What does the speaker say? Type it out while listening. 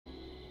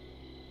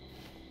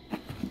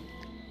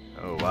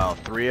Oh wow,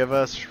 3 of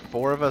us,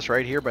 4 of us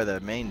right here by the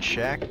main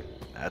shack?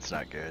 That's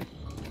not good.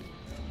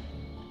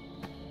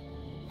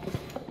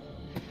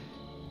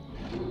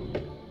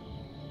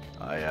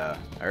 I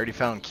already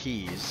found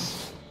keys.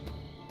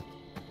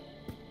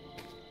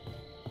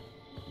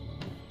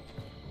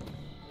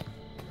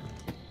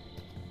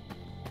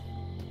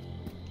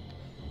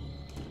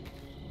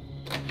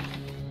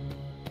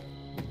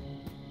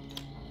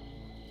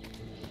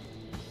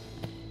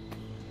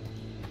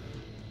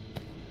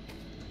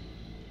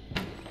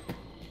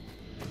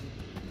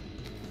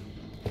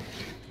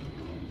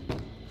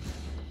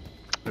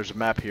 There's a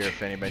map here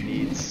if anybody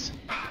needs.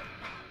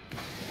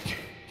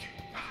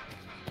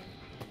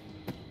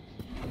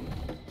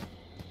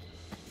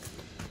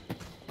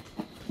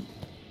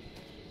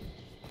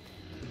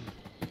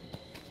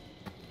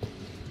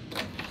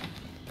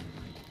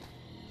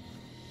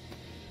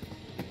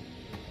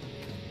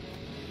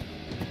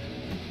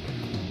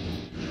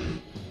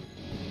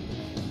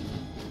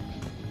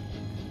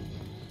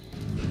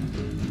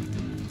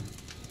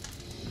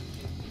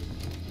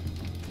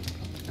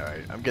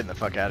 Alright, I'm getting the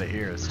fuck out of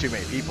here. There's too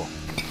many people.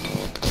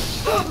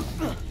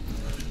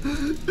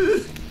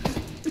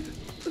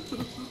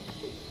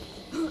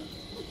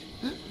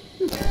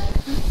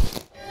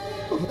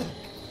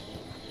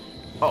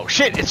 Oh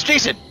shit, it's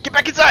Jason! Get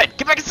back inside!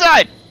 Get back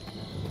inside!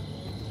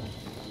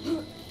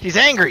 He's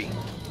angry!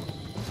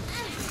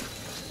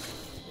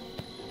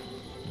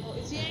 Oh,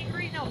 is he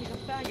angry? No, he's a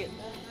faggot.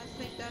 I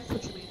think that's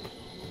what you mean.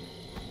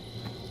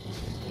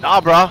 Nah,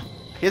 bro.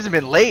 He hasn't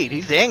been laid.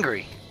 He's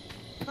angry.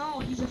 No,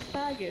 he's a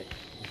faggot.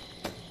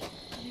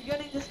 You're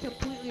getting this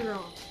completely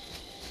wrong.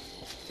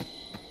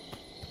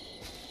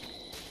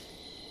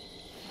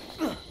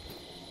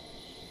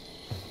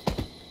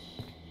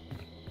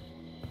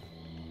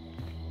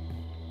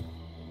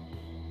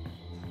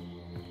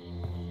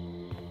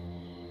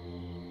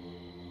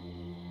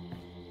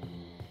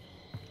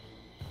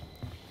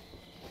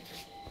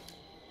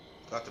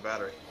 Got the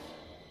battery.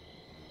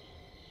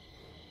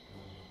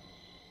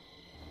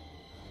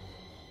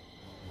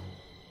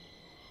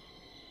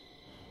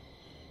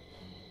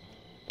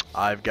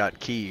 I've got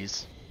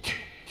keys.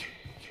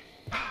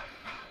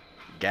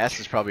 Gas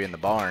is probably in the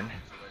barn.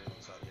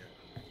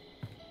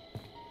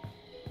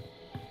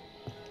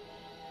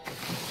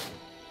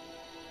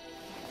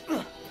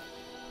 I'm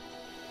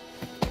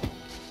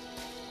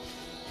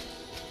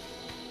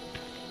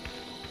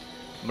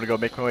gonna go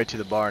make my way to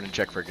the barn and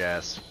check for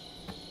gas.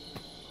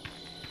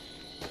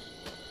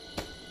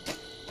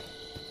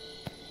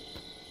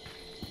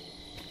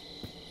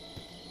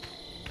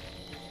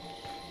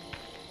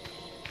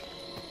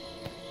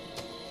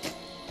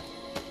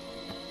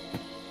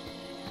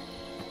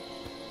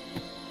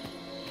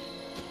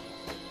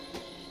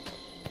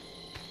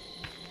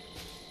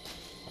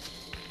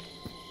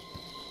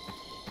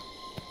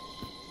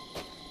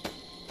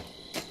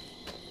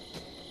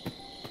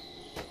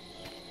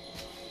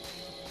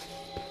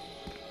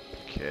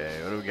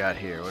 Okay, what do we got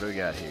here? What do we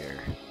got here?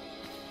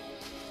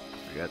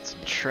 We got some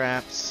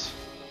traps.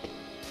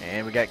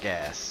 And we got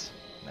gas.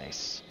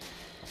 Nice.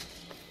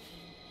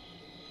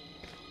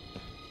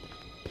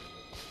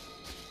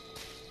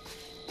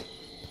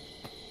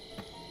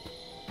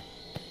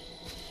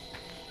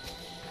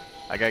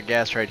 I got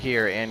gas right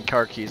here and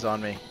car keys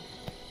on me.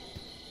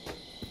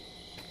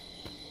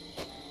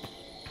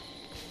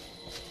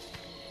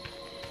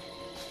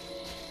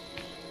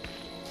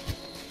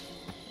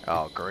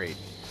 Oh, great.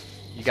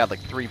 You got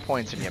like 3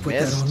 points and you Put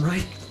missed. that on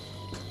right.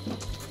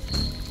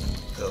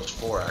 That was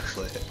 4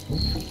 actually.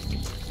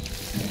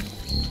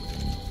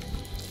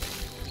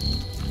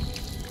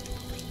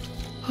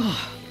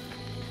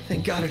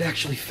 Thank God it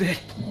actually fit.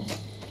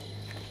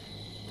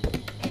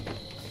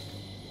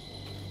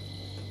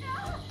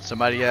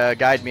 Somebody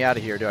guide me out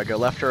of here. Do I go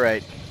left or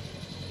right?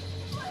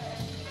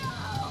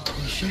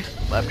 Holy shit.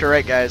 Left or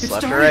right, guys? It's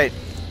Left or started. right?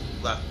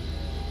 Left.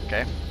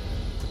 Okay.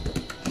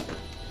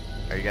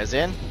 Are you guys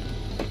in?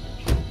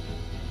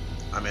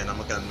 I'm in. I'm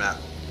looking at the map.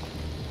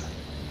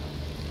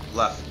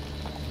 Left.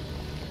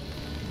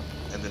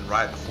 And then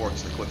right before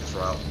it's the quickest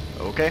route.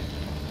 Okay.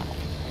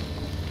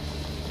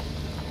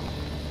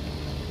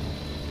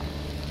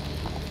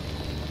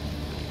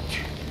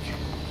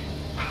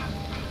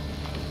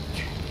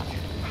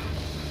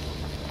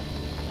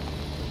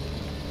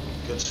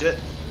 Good shit.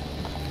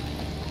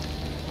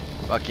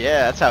 Fuck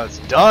yeah, that's how it's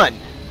done.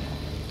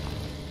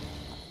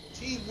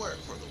 Teamwork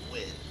for the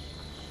win.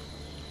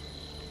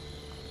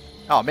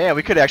 Oh man,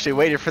 we could have actually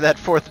waited for that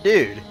 4th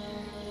dude.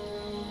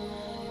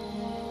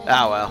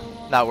 Ah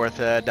well, not worth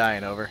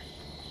dying over.